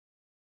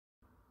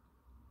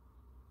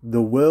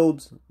The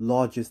world's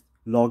largest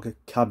log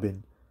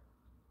cabin,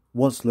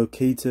 once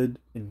located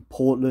in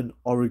Portland,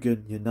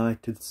 Oregon,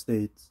 United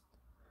States.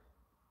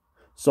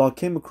 So I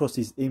came across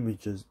these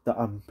images that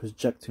I'm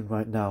projecting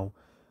right now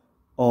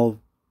of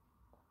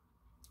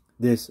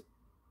this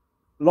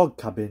log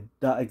cabin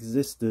that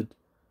existed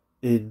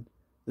in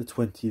the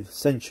 20th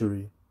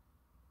century.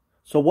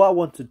 So what I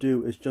want to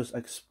do is just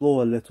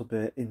explore a little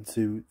bit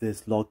into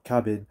this log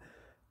cabin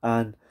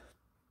and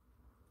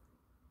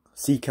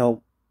seek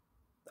out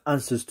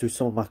answers to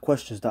some of my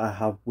questions that I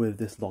have with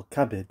this log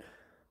cabin.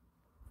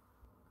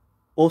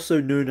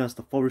 Also known as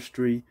the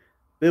Forestry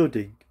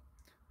Building.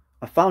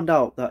 I found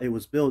out that it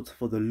was built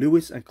for the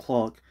Lewis and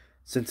Clark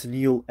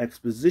Centennial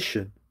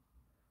Exposition,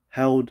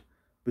 held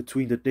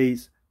between the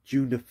dates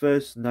June the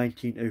 1st,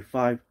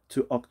 1905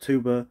 to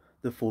October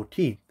the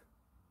 14th.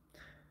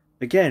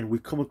 Again, we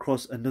come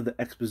across another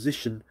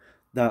exposition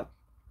that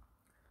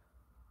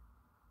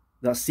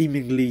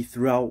seemingly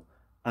throughout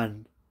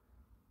and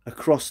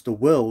across the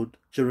world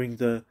during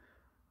the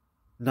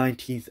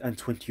 19th and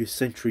 20th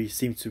century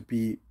seem to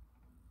be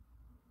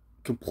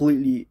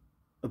completely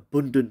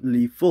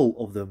abundantly full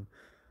of them.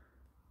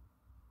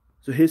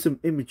 So here's some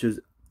images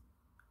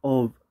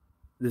of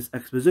this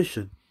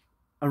exposition,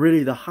 and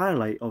really the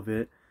highlight of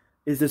it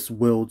is this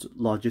world's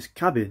largest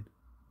cabin.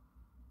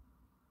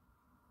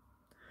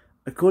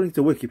 According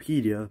to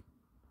Wikipedia,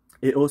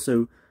 it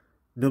also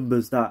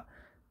numbers that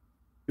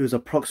it was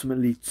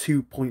approximately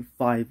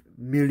 2.5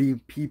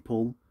 million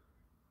people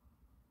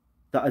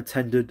that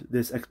attended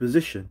this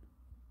exposition.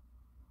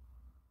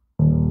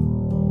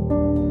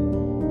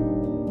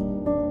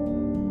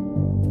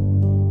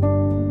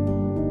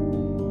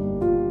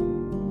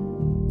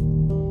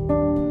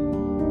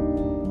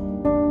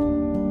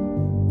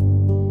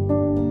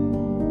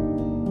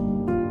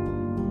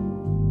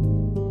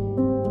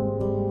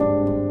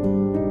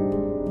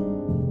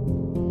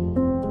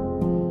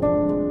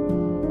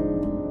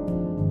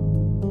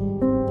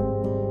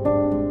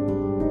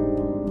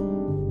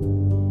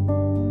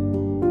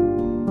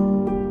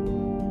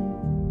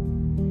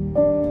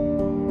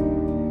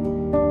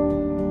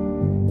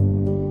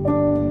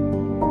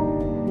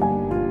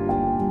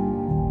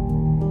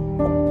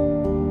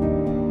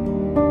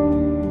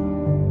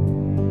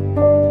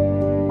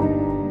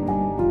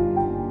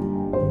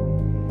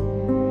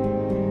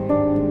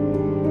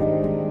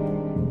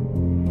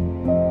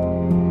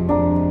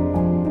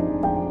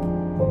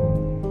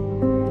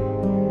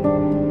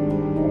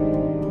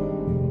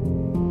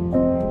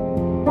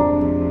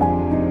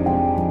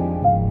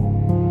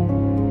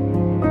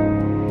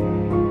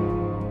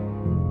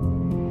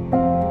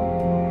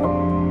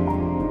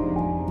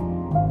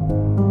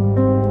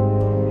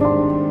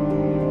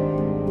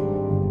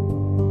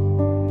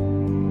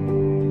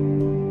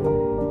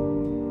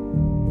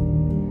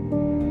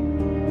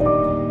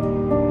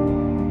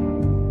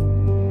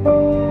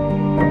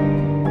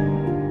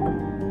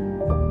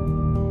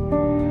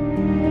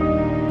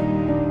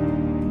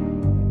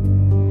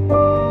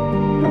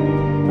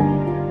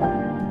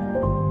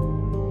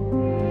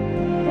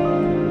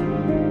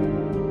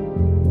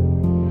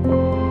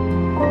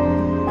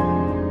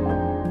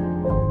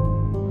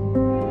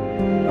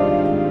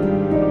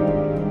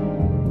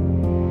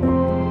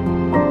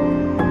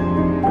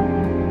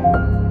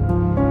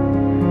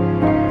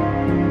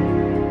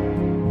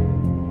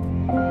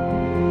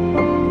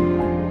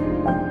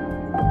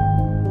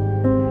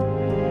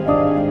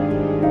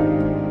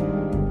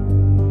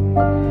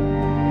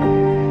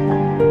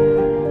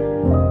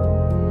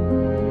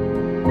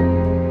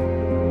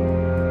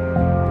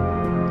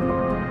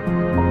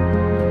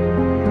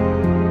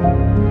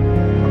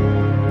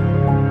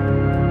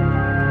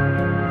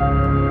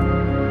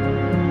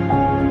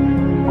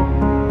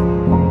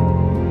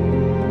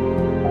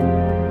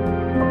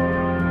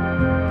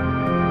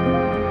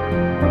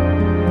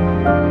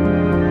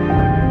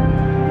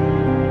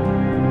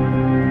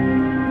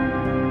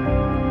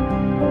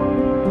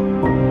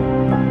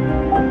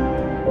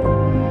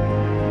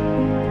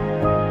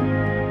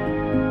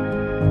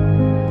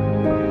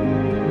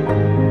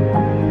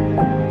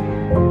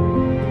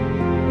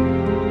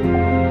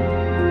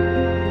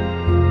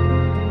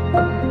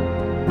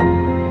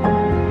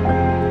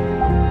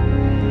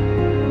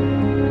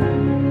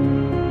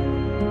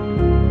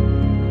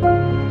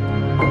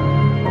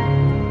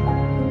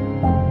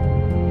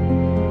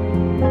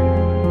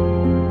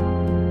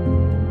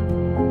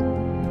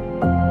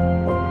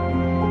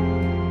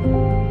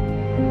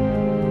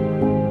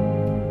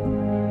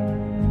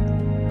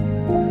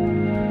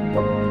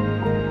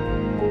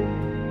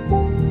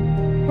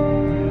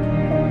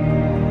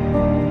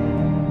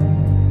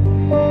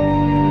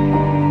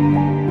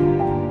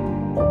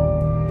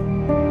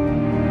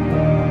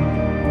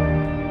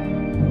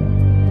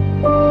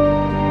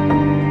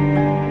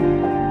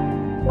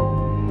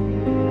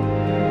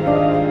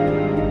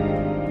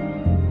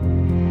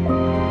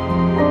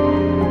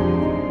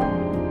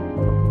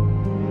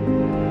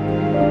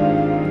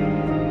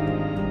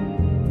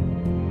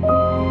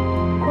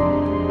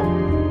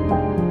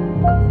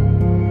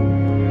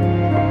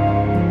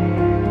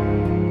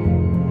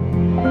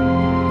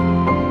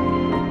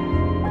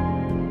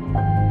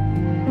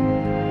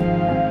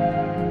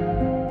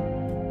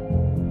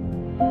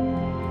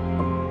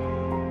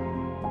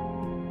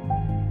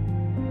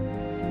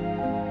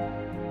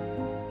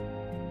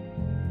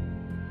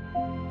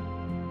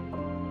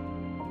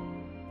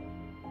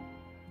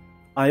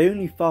 I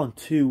only found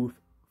 2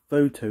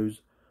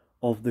 photos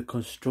of the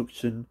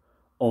construction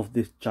of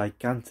this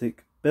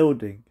gigantic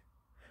building,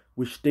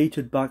 which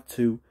dated back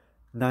to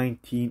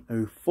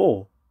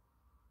 1904,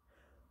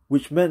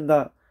 which meant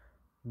that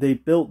they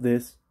built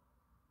this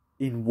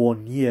in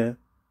 1 year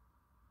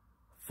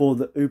for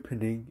the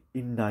opening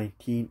in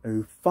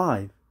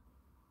 1905.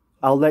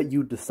 I'll let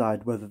you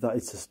decide whether that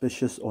is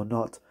suspicious or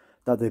not,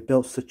 that they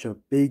built such a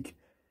big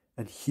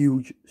and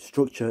huge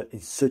structure in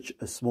such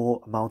a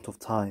small amount of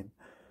time.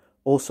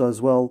 Also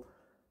as well,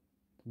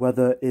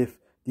 whether if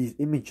these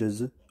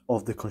images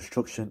of the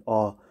construction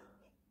are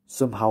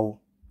somehow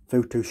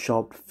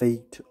photoshopped,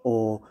 faked,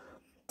 or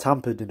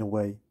tampered in a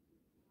way.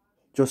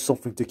 Just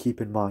something to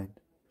keep in mind.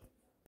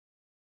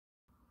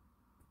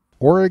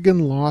 Oregon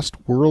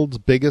lost world's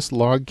biggest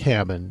log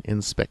cabin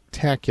in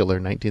spectacular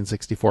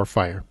 1964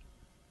 fire.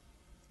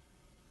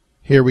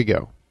 Here we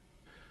go.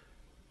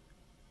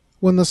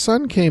 When the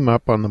sun came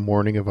up on the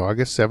morning of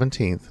August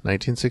 17th,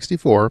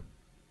 1964,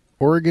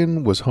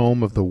 Oregon was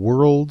home of the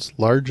world's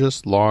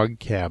largest log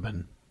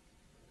cabin.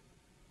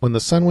 When the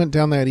sun went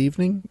down that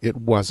evening, it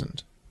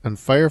wasn't, and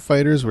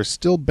firefighters were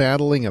still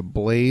battling a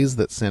blaze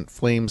that sent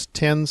flames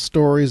 10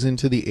 stories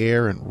into the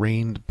air and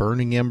rained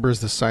burning embers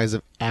the size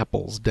of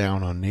apples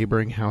down on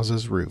neighboring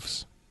houses'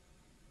 roofs.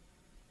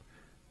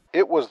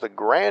 It was the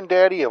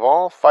granddaddy of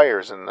all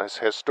fires in this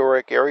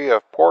historic area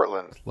of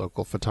Portland,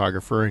 local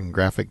photographer and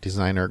graphic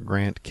designer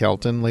Grant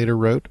Kelton later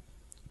wrote.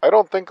 I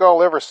don't think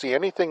I'll ever see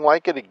anything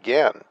like it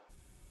again.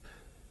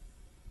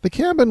 The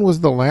cabin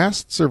was the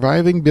last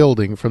surviving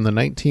building from the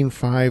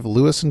 1905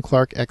 Lewis and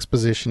Clark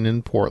Exposition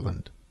in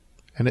Portland,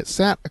 and it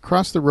sat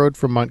across the road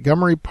from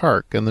Montgomery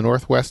Park in the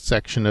northwest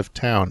section of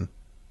town.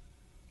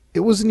 It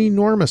was an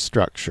enormous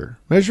structure,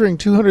 measuring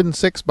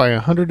 206 by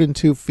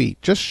 102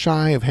 feet, just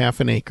shy of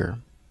half an acre.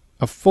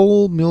 A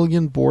full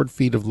 1,000,000 board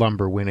feet of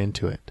lumber went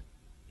into it.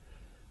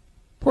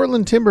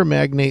 Portland timber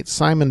magnate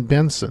Simon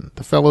Benson,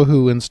 the fellow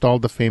who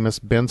installed the famous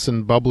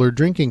Benson bubbler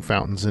drinking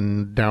fountains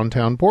in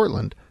downtown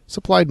Portland,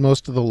 supplied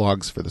most of the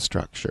logs for the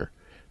structure,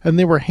 and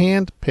they were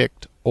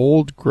hand-picked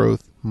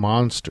old-growth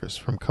monsters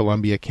from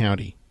Columbia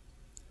County.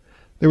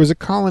 There was a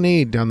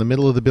colonnade down the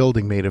middle of the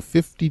building made of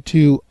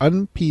 52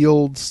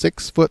 unpeeled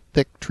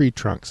 6-foot-thick tree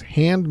trunks,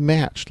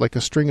 hand-matched like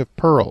a string of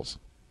pearls.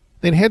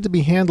 They'd had to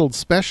be handled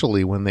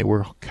specially when they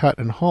were cut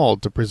and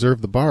hauled to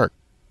preserve the bark.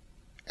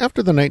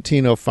 After the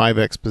 1905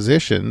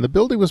 exposition, the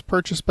building was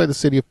purchased by the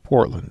city of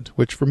Portland,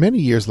 which for many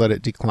years let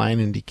it decline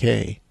and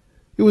decay.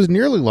 It was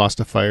nearly lost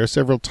to fire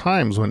several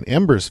times when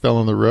embers fell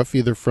on the roof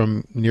either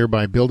from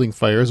nearby building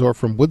fires or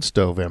from wood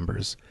stove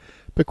embers,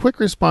 but quick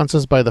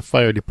responses by the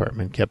fire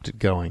department kept it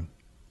going.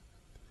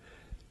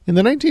 In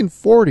the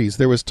 1940s,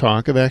 there was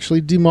talk of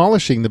actually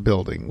demolishing the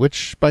building,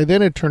 which by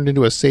then had turned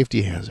into a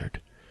safety hazard.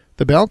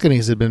 The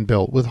balconies had been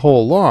built with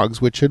whole logs,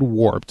 which had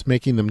warped,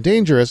 making them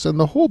dangerous, and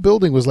the whole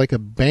building was like a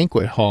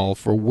banquet hall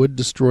for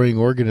wood-destroying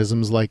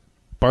organisms like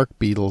bark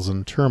beetles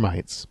and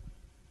termites.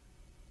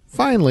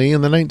 Finally,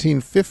 in the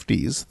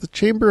 1950s, the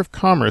Chamber of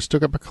Commerce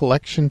took up a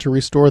collection to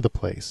restore the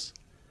place.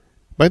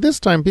 By this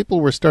time,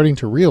 people were starting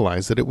to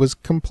realize that it was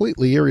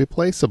completely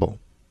irreplaceable.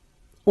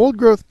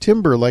 Old-growth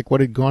timber like what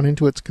had gone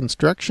into its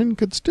construction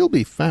could still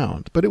be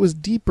found, but it was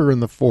deeper in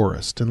the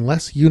forest and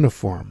less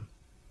uniform.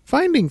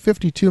 Finding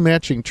 52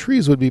 matching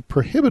trees would be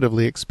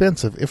prohibitively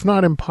expensive, if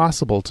not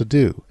impossible to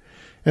do,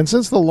 and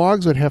since the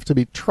logs would have to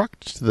be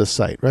trucked to the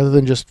site rather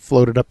than just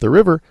floated up the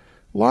river,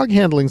 log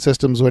handling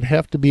systems would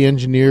have to be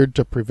engineered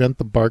to prevent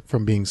the bark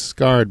from being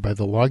scarred by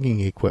the logging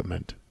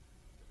equipment.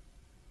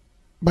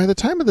 By the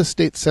time of the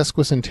state's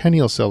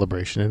sesquicentennial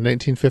celebration in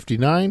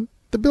 1959,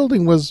 the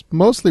building was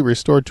mostly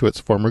restored to its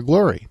former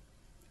glory.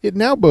 It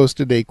now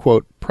boasted a,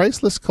 quote,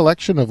 priceless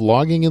collection of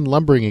logging and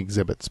lumbering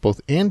exhibits, both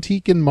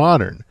antique and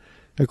modern,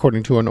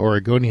 according to an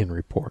Oregonian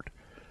report.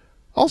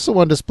 Also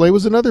on display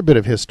was another bit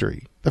of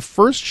history, the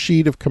first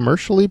sheet of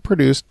commercially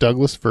produced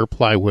Douglas Fir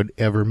plywood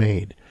ever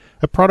made,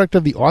 a product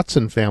of the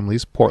Autzen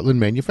family's Portland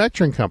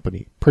Manufacturing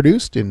Company,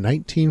 produced in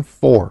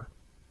 1904.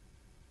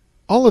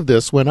 All of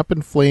this went up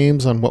in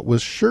flames on what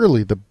was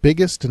surely the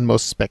biggest and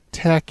most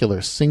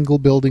spectacular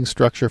single-building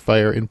structure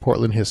fire in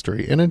Portland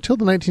history, and until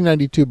the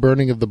 1992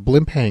 burning of the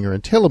Blimp Hangar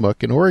in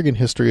Tillamook in Oregon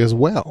history as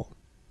well.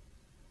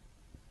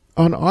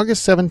 On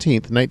August 17,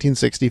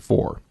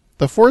 1964,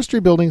 the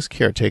Forestry Building's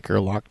caretaker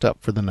locked up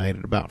for the night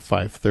at about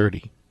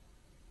 5:30.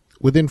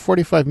 Within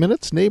 45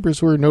 minutes,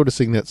 neighbors were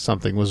noticing that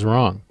something was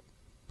wrong.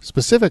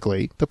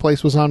 Specifically, the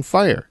place was on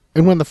fire,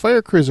 and when the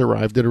fire crews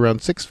arrived at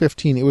around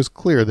 6:15, it was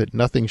clear that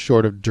nothing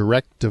short of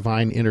direct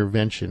divine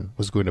intervention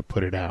was going to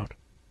put it out.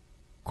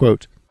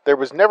 Quote, "There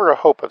was never a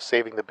hope of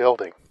saving the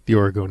building," the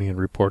Oregonian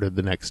reported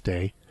the next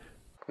day.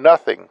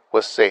 "Nothing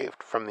was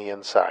saved from the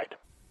inside."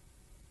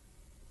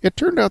 It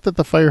turned out that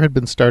the fire had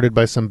been started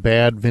by some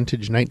bad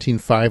vintage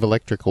 1905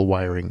 electrical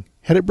wiring.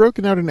 Had it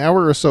broken out an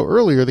hour or so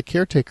earlier, the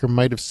caretaker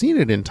might have seen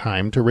it in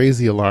time to raise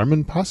the alarm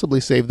and possibly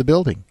save the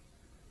building.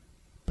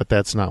 But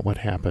that's not what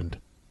happened.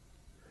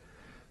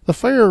 The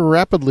fire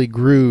rapidly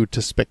grew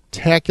to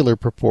spectacular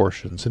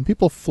proportions, and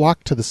people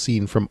flocked to the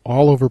scene from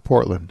all over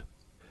Portland.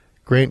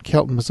 Grant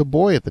Kelton was a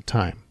boy at the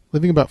time,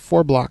 living about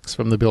 4 blocks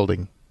from the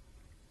building.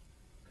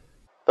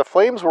 The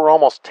flames were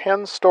almost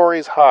 10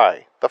 stories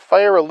high. The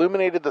fire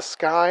illuminated the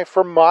sky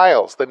for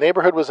miles. The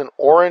neighborhood was an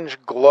orange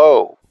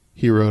glow,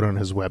 he wrote on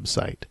his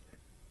website.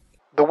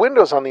 The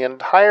windows on the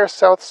entire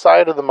south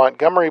side of the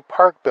Montgomery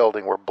Park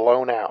building were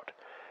blown out.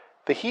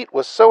 The heat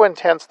was so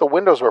intense the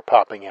windows were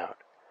popping out.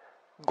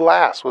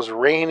 Glass was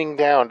raining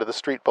down to the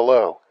street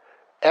below.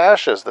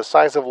 Ashes the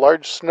size of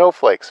large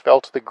snowflakes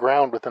fell to the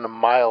ground within a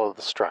mile of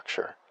the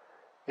structure.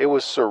 It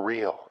was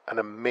surreal, an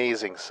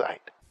amazing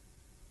sight.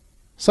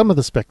 Some of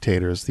the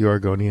spectators, the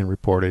Oregonian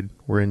reported,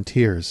 were in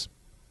tears.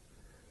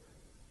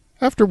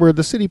 Afterward,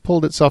 the city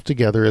pulled itself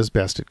together as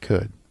best it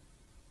could.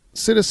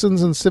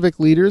 Citizens and civic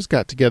leaders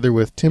got together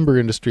with timber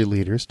industry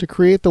leaders to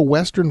create the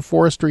Western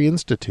Forestry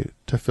Institute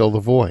to fill the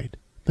void.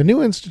 The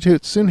new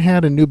institute soon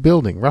had a new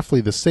building,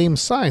 roughly the same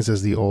size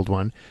as the old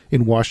one,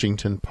 in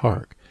Washington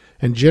Park,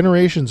 and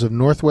generations of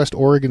Northwest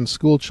Oregon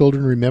school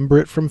children remember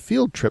it from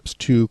field trips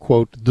to,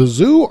 quote, the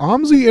Zoo,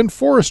 OMSI, and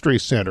Forestry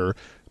Center,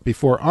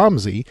 before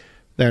OMSI,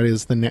 that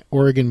is the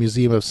Oregon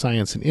Museum of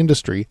Science and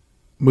Industry,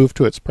 moved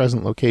to its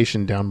present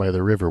location down by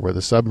the river where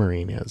the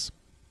submarine is.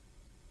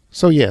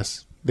 So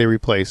yes, they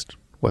replaced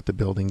what the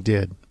building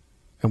did,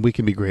 and we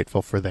can be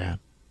grateful for that.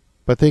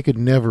 But they could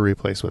never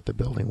replace what the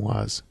building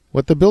was.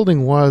 What the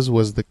building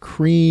was the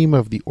cream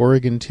of the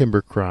Oregon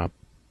timber crop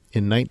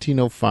in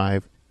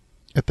 1905,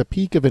 at the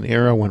peak of an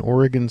era when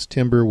Oregon's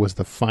timber was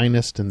the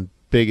finest and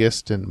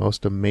biggest and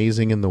most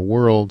amazing in the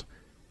world,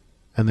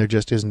 and there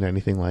just isn't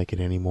anything like it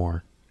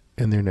anymore,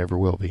 and there never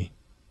will be.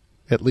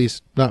 At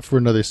least not for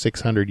another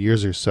 600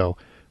 years or so,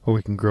 where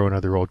we can grow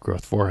another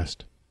old-growth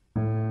forest.